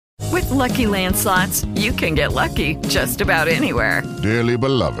Lucky Land Slots, you can get lucky just about anywhere. Dearly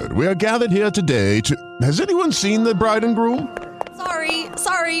beloved, we are gathered here today to... Has anyone seen the bride and groom?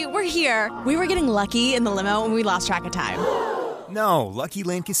 Sorry, we're here. We were getting lucky in the limo and we lost track of time. No, Lucky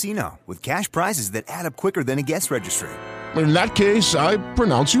Land Casino, with cash prizes that add up quicker than a guest registry. In that case, I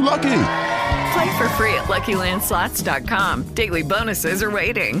pronounce you lucky. Play for free at LuckyLandSlots.com. Daily bonuses are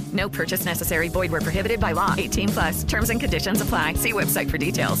waiting. No purchase necessary. Void where prohibited by law. 18+. Terms and conditions apply. See website for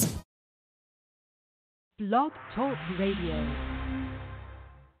details. Blog Talk Radio.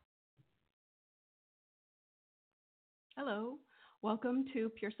 Hello, welcome to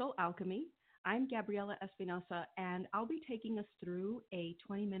Pure Soul Alchemy. I'm Gabriela Espinosa, and I'll be taking us through a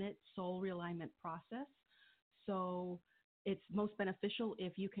 20-minute soul realignment process. So it's most beneficial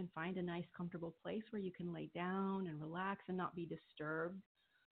if you can find a nice, comfortable place where you can lay down and relax and not be disturbed.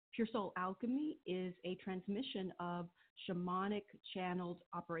 Pure Soul Alchemy is a transmission of shamanic channeled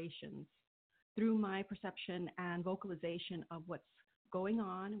operations. Through my perception and vocalization of what's going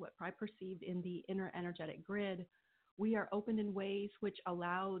on, what I perceived in the inner energetic grid, we are opened in ways which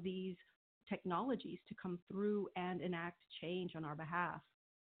allow these technologies to come through and enact change on our behalf.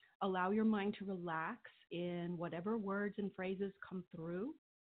 Allow your mind to relax in whatever words and phrases come through,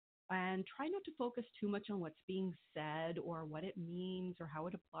 and try not to focus too much on what's being said or what it means or how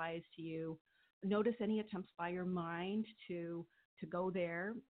it applies to you. Notice any attempts by your mind to go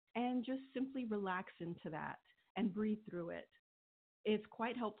there, and just simply relax into that and breathe through it. It's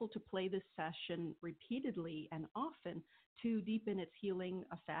quite helpful to play this session repeatedly and often to deepen its healing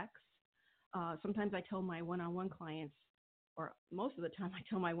effects. Sometimes I tell my one-on-one clients, or most of the time I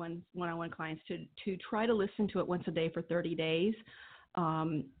tell my one-on-one clients to try to listen to it once a day for 30 days.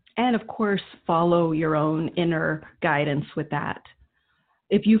 And of course, follow your own inner guidance with that.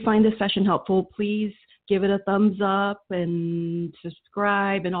 If you find this session helpful, please give it a thumbs up and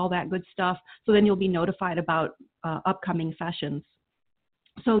subscribe and all that good stuff. So then you'll be notified about upcoming sessions.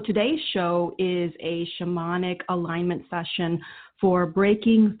 So today's show is a shamanic alignment session for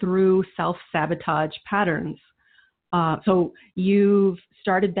breaking through self-sabotage patterns. So you've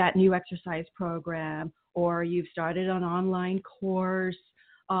started that new exercise program, or you've started an online course,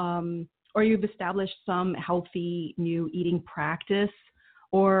 or you've established some healthy new eating practice,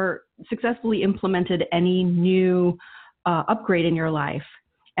 or successfully implemented any new upgrade in your life,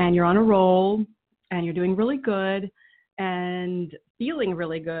 and you're on a roll, and you're doing really good, and feeling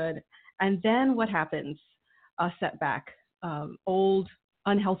really good. And then what happens? A setback. Old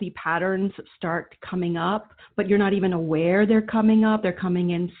unhealthy patterns start coming up, but you're not even aware they're coming up. They're coming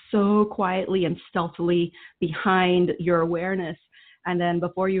in so quietly and stealthily behind your awareness. And then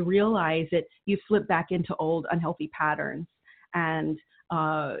before you realize it, you slip back into old unhealthy patterns. And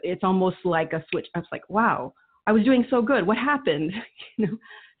it's almost like a switch. I was like, wow, I was doing so good. What happened?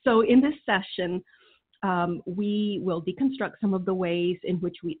 So in this session, we will deconstruct some of the ways in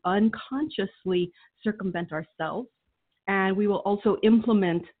which we unconsciously circumvent ourselves. And we will also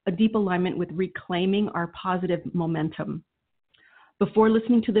implement a deep alignment with reclaiming our positive momentum. Before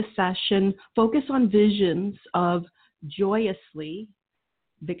listening to this session, focus on visions of joyously,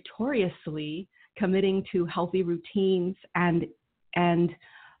 victoriously committing to healthy routines, and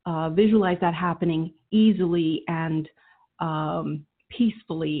visualize that happening easily and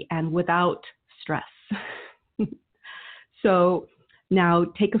peacefully and without stress. So now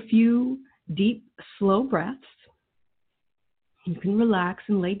take a few deep, slow breaths. You can relax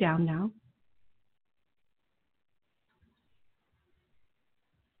and lay down now.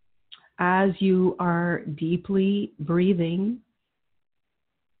 As you are deeply breathing,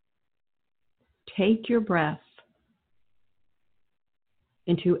 take your breath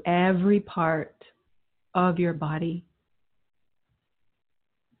into every part of your body.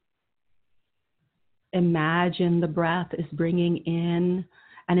 Imagine the breath is bringing in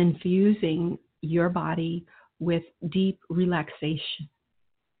and infusing your body with deep relaxation,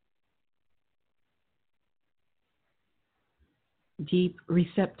 deep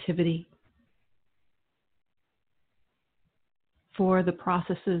receptivity for the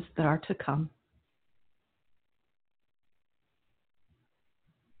processes that are to come.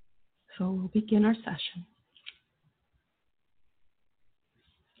 So we'll begin our session.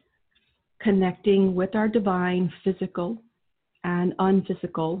 Connecting with our divine physical and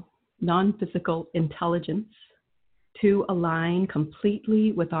unphysical, non-physical intelligence to align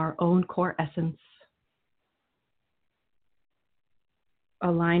completely with our own core essence.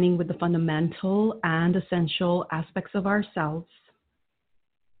 Aligning with the fundamental and essential aspects of ourselves.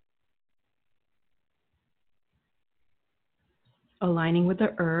 Aligning with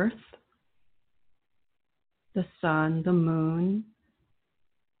the earth, the sun, the moon,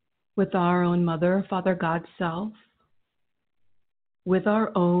 with our own Mother, Father, God self, with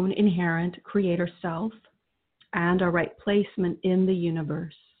our own inherent Creator self, and our right placement in the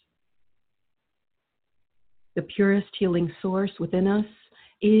universe. The purest healing source within us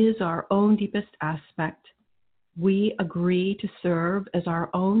is our own deepest aspect. We agree to serve as our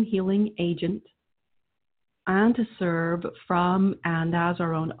own healing agent and to serve from and as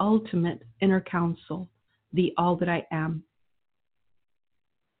our own ultimate inner counsel, the all that I am.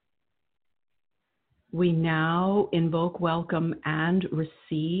 We now invoke, welcome, and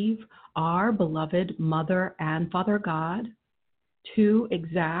receive our beloved Mother and Father God to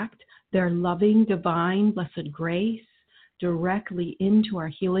exact their loving, divine, blessed grace directly into our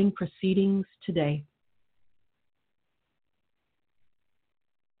healing proceedings today.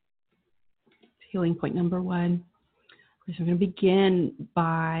 Healing point number 1. So we're going to begin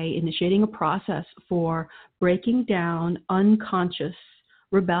by initiating a process for breaking down unconscious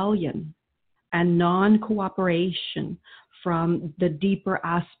rebellion and non-cooperation from the deeper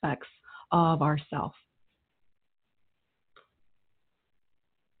aspects of ourself.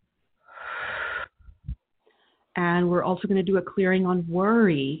 And we're also going to do a clearing on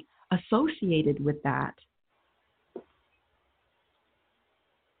worry associated with that.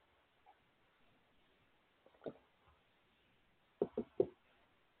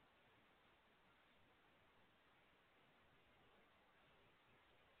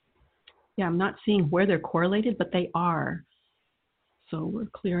 Yeah, I'm not seeing where they're correlated, but they are. So we're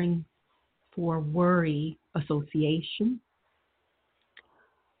clearing for worry association.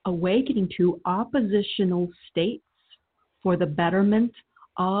 Awakening to oppositional states for the betterment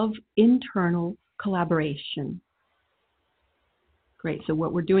of internal collaboration. Great. So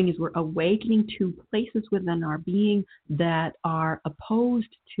what we're doing is we're awakening to places within our being that are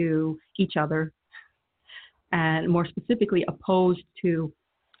opposed to each other, and more specifically opposed to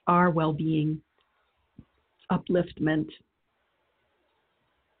our well-being, upliftment,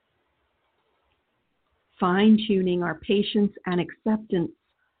 fine-tuning our patience and acceptance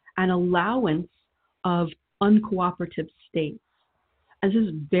and allowance of uncooperative states. And this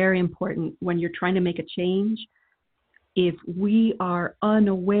is very important when you're trying to make a change. If we are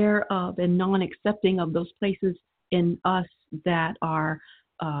unaware of and non-accepting of those places in us that are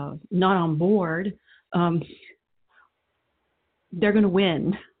not on board, they're going to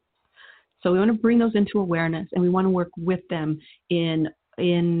win. So we want to bring those into awareness, and we want to work with them in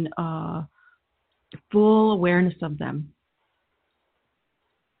full awareness of them.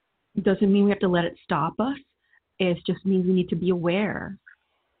 It doesn't mean we have to let it stop us. It just means we need to be aware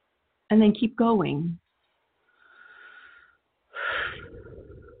and then keep going.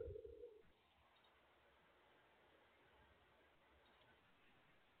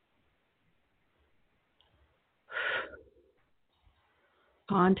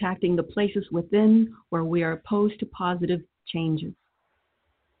 Contacting the places within where we are opposed to positive changes.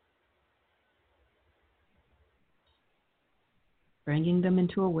 Bringing them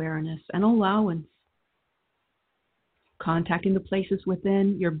into awareness and allowance. Contacting the places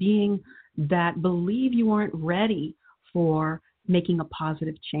within your being that believe you aren't ready for making a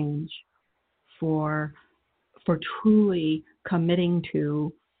positive change, for truly committing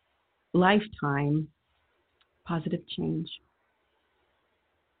to lifetime positive change.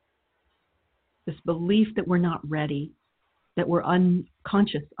 This belief that we're not ready, that we're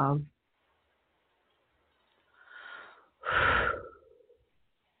unconscious of.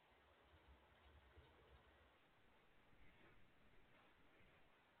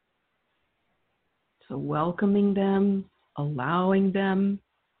 So welcoming them, allowing them,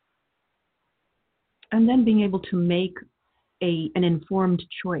 and then being able to make an informed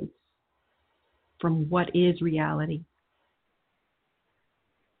choice from what is reality.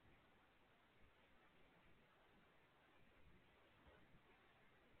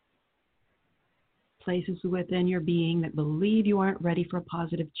 Places within your being that believe you aren't ready for a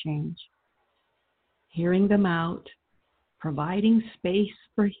positive change. Hearing them out, providing space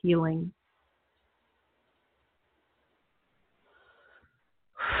for healing.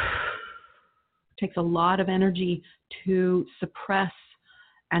 It takes a lot of energy to suppress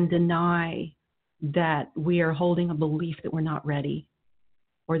and deny that we are holding a belief that we're not ready,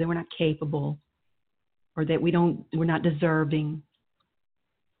 or that we're not capable, or that we're not deserving.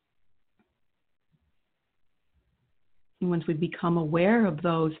 And once we become aware of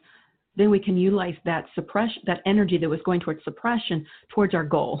those, then we can utilize that suppression, that energy that was going towards suppression, towards our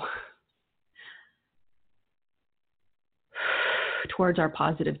goal, towards our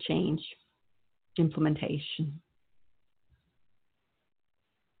positive change, implementation.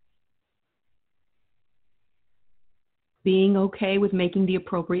 being okay with making the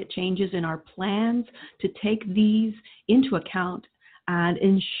appropriate changes in our plans to take these into account and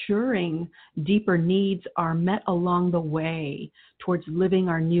ensuring deeper needs are met along the way towards living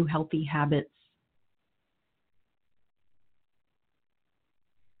our new healthy habits.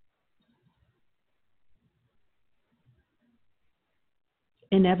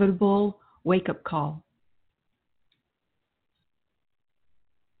 Inevitable wake-up call.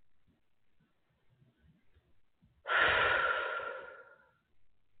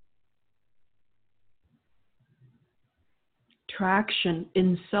 Traction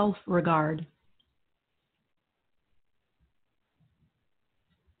in self-regard.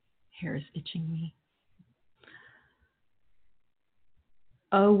 Hair is itching me.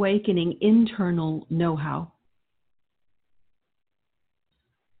 Awakening internal know-how.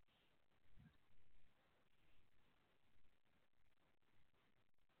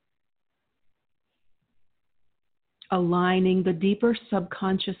 Aligning the deeper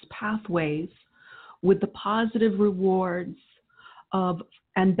subconscious pathways with the positive rewards of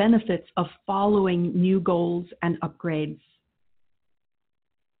and benefits of following new goals and upgrades.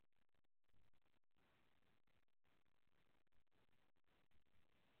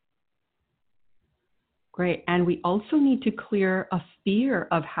 Great. And we also need to clear a fear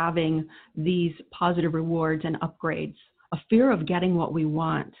of having these positive rewards and upgrades, a fear of getting what we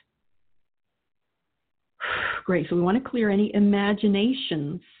want. Great. So we want to clear any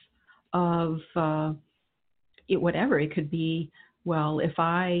imaginations of whatever. It could be, well, if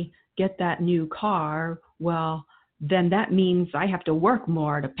I get that new car, well, then that means I have to work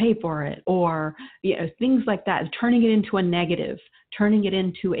more to pay for it, or things like that, turning it into a negative, turning it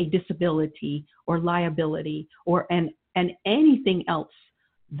into a disability or liability, or and anything else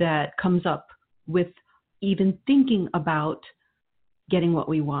that comes up with even thinking about getting what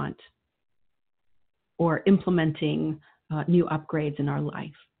we want or implementing new upgrades in our life.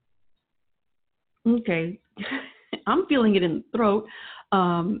 Okay, I'm feeling it in the throat,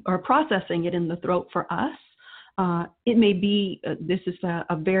 or processing it in the throat for us. It may be, this is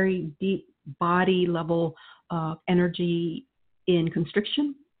a very deep body level energy in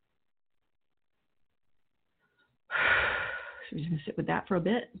constriction. So we're just going to sit with that for a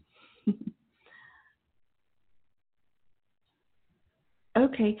bit.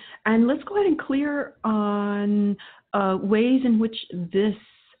 Okay, and let's go ahead and clear on ways in which this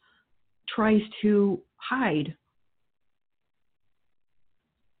tries to hide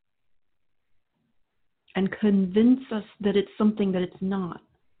and convince us that it's something that it's not.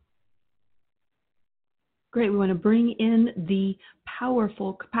 Great, we want to bring in the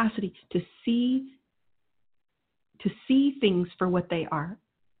powerful capacity to see things for what they are.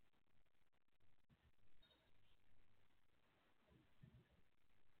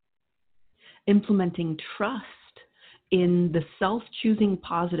 Implementing trust in the self-choosing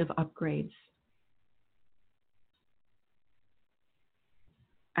positive upgrades.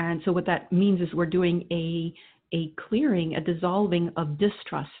 And so what that means is we're doing a clearing, a dissolving of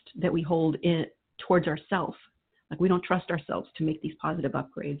distrust that we hold in towards ourselves. Like we don't trust ourselves to make these positive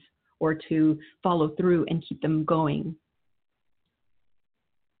upgrades or to follow through and keep them going.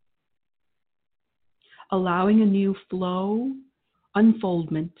 Allowing a new flow,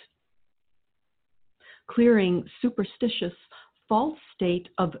 unfoldment, clearing superstitious, false state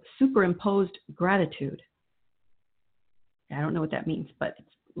of superimposed gratitude. I don't know what that means, but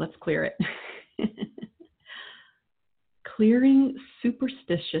let's clear it. Clearing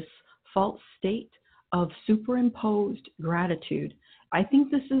superstitious, false state of superimposed gratitude. I think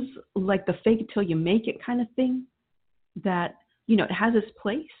this is like the fake it till you make it kind of thing, that, it has its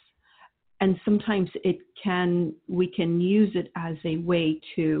place. And sometimes we can use it as a way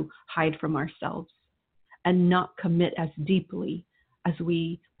to hide from ourselves and not commit as deeply as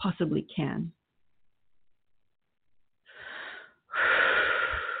we possibly can.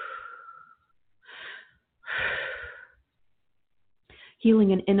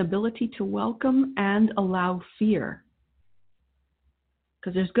 Healing an inability to welcome and allow fear.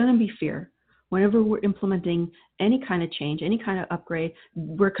 Because there's going to be fear. Whenever we're implementing any kind of change, any kind of upgrade,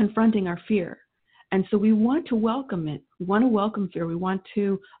 we're confronting our fear. And so we want to welcome it. We want to welcome fear. We want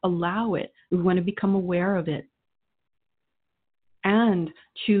to allow it. We want to become aware of it. And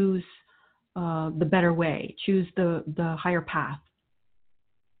choose the better way, choose the higher path.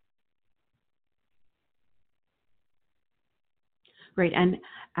 Great,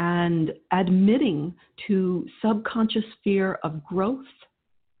 and admitting to subconscious fear of growth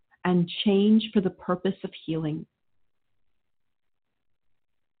and change for the purpose of healing.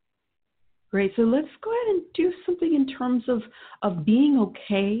 Great, so let's go ahead and do something in terms of being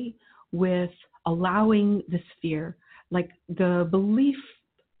okay with allowing this fear. Like the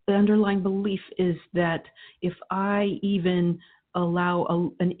underlying belief is that if I even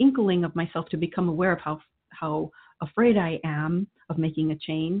allow an inkling of myself to become aware of how afraid I am of making a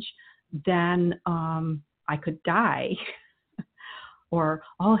change, then I could die, or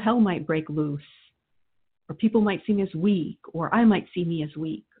all hell might break loose, or people might see me as weak, or I might see me as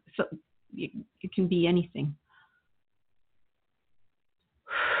weak. So it can be anything.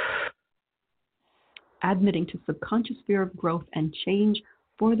 Admitting to subconscious fear of growth and change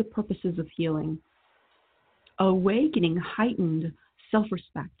for the purposes of healing. Awakening heightened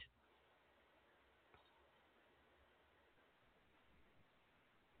self-respect.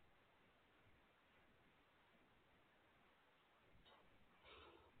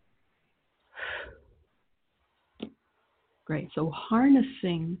 Great. So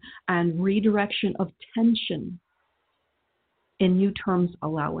harnessing and redirection of tension in new terms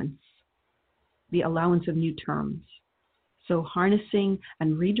allowance, the allowance of new terms. So harnessing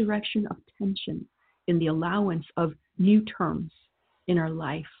and redirection of tension in the allowance of new terms in our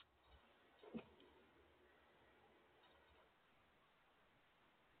life.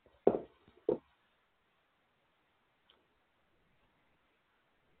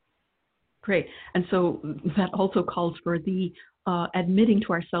 Great. And so that also calls for the admitting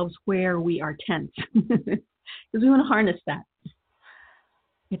to ourselves where we are tense, because we want to harness that.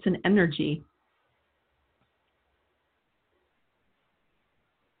 It's an energy.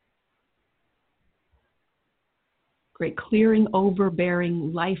 Great. Clearing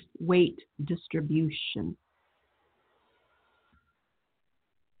overbearing life weight distribution.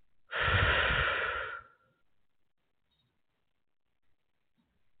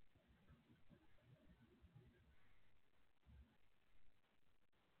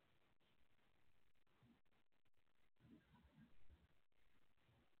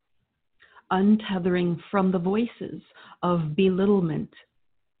 Untethering from the voices of belittlement,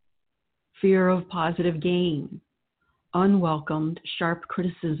 fear of positive gain, unwelcomed sharp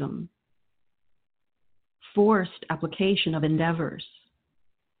criticism, forced application of endeavors,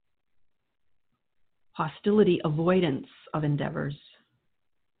 hostility avoidance of endeavors,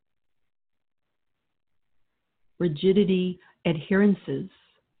 rigidity adherences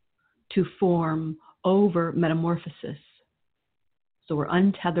to form over metamorphosis. So we're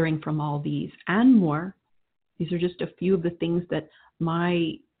untethering from all these and more. These are just a few of the things that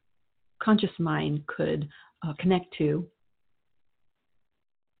my conscious mind could connect to.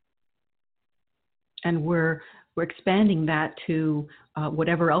 And we're expanding that to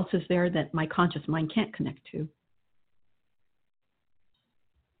whatever else is there that my conscious mind can't connect to.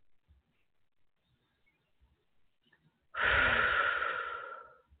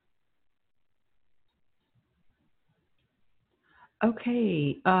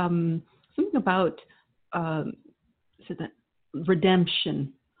 Okay, something about so that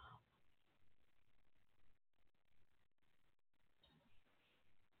redemption.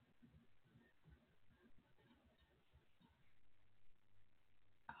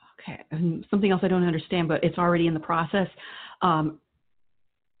 Okay, and something else I don't understand, but it's already in the process.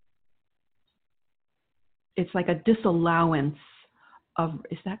 It's like a disallowance of,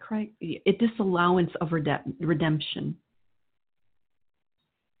 is that correct? A disallowance of redemption.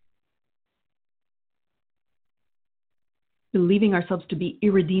 Believing ourselves to be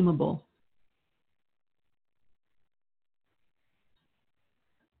irredeemable.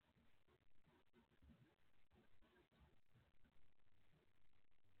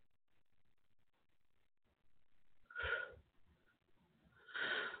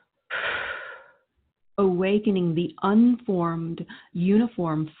 Awakening the unformed,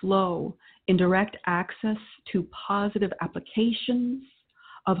 uniform flow in direct access to positive applications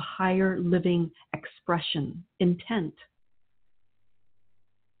of higher living expression, intent.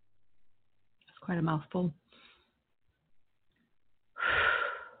 That's quite a mouthful.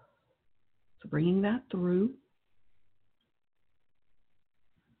 So bringing that through.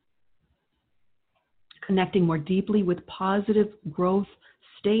 Connecting more deeply with positive growth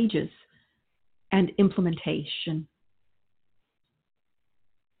stages and implementation.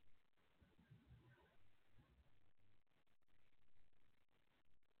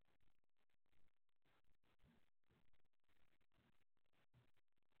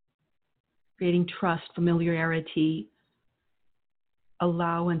 Creating trust, familiarity,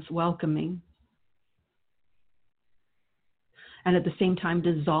 allowance, welcoming. And at the same time,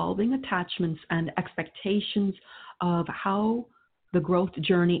 dissolving attachments and expectations of how the growth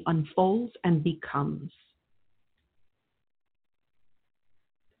journey unfolds and becomes.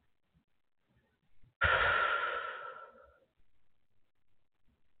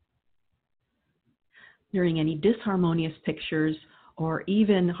 during any disharmonious pictures or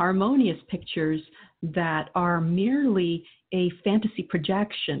even harmonious pictures that are merely a fantasy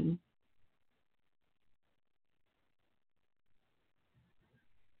projection.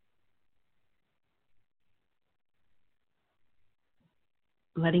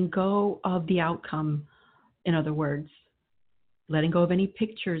 Letting go of the outcome, in other words, letting go of any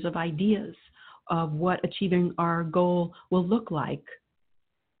pictures of ideas of what achieving our goal will look like.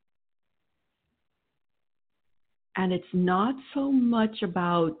 And it's not so much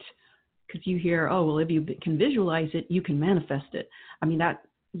about, because you hear, oh, well, if you can visualize it, you can manifest it. I mean, that,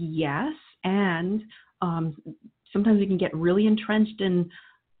 yes, and sometimes we can get really entrenched in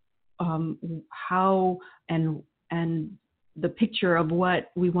how and the picture of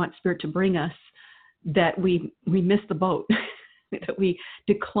what we want Spirit to bring us, that we miss the boat, that we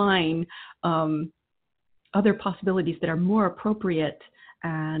decline other possibilities that are more appropriate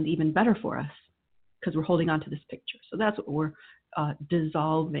and even better for us, because we're holding on to this picture. So that's what we're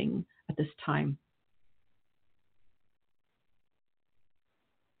dissolving at this time.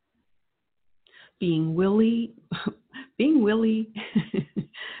 Being willing,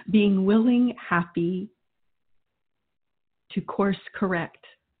 happy to course correct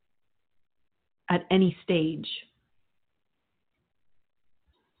at any stage.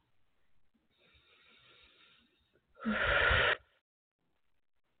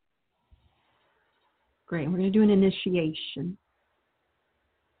 Great. We're going to do an initiation.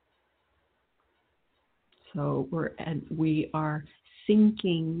 So we are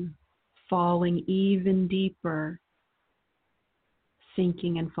sinking, falling even deeper,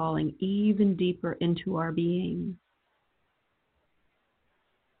 sinking and falling even deeper into our being,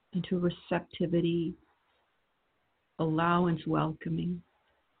 into receptivity, allowance, welcoming,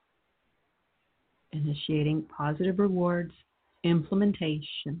 initiating positive rewards,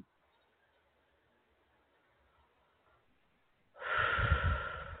 implementation.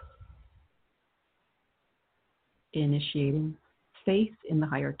 Initiating faith in the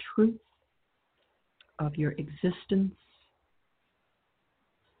higher truth of your existence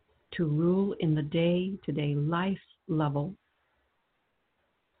to rule in the day-to-day life level.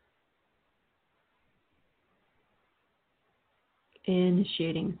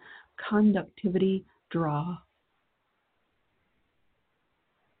 Initiating conductivity draw.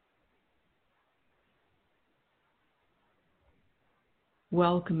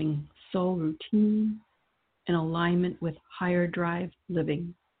 Welcoming soul routine in alignment with higher drive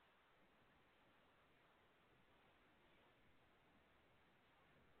living.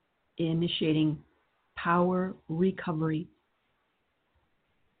 Initiating power recovery.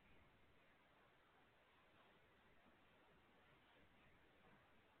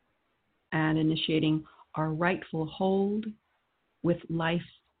 And initiating our rightful hold with life's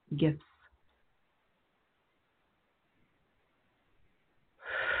gifts.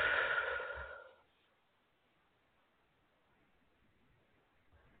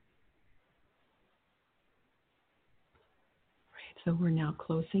 So we're now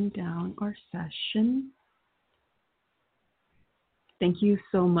closing down our session. Thank you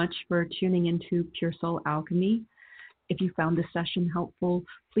so much for tuning into Pure Soul Alchemy. If you found this session helpful,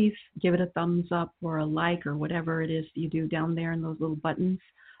 please give it a thumbs up or a like or whatever it is you do down there in those little buttons.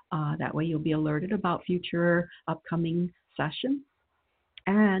 That way you'll be alerted about future upcoming sessions.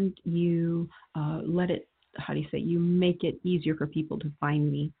 And you you make it easier for people to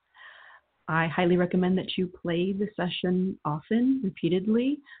find me. I highly recommend that you play the session often,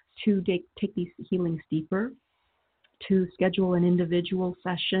 repeatedly, to take these healings deeper. To schedule an individual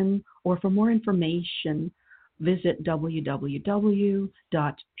session or for more information, visit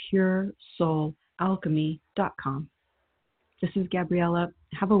www.puresoulalchemy.com. This is Gabriella.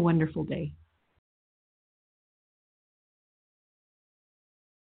 Have a wonderful day.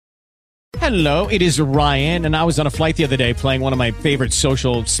 Hello, it is Ryan, and I was on a flight the other day playing one of my favorite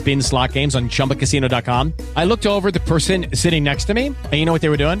social spin slot games on ChumbaCasino.com. I looked over at the person sitting next to me, and you know what they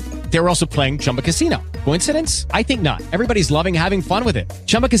were doing? They were also playing Chumba Casino. Coincidence? I think not. Everybody's loving having fun with it.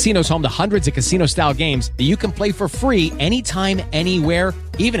 Chumba Casino is home to hundreds of casino-style games that you can play for free anytime, anywhere,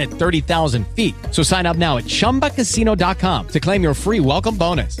 even at 30,000 feet. So sign up now at ChumbaCasino.com to claim your free welcome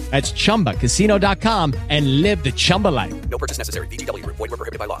bonus. That's ChumbaCasino.com and live the Chumba life. No purchase necessary. VGW. Void where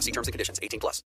prohibited by law. See terms and conditions. 18+.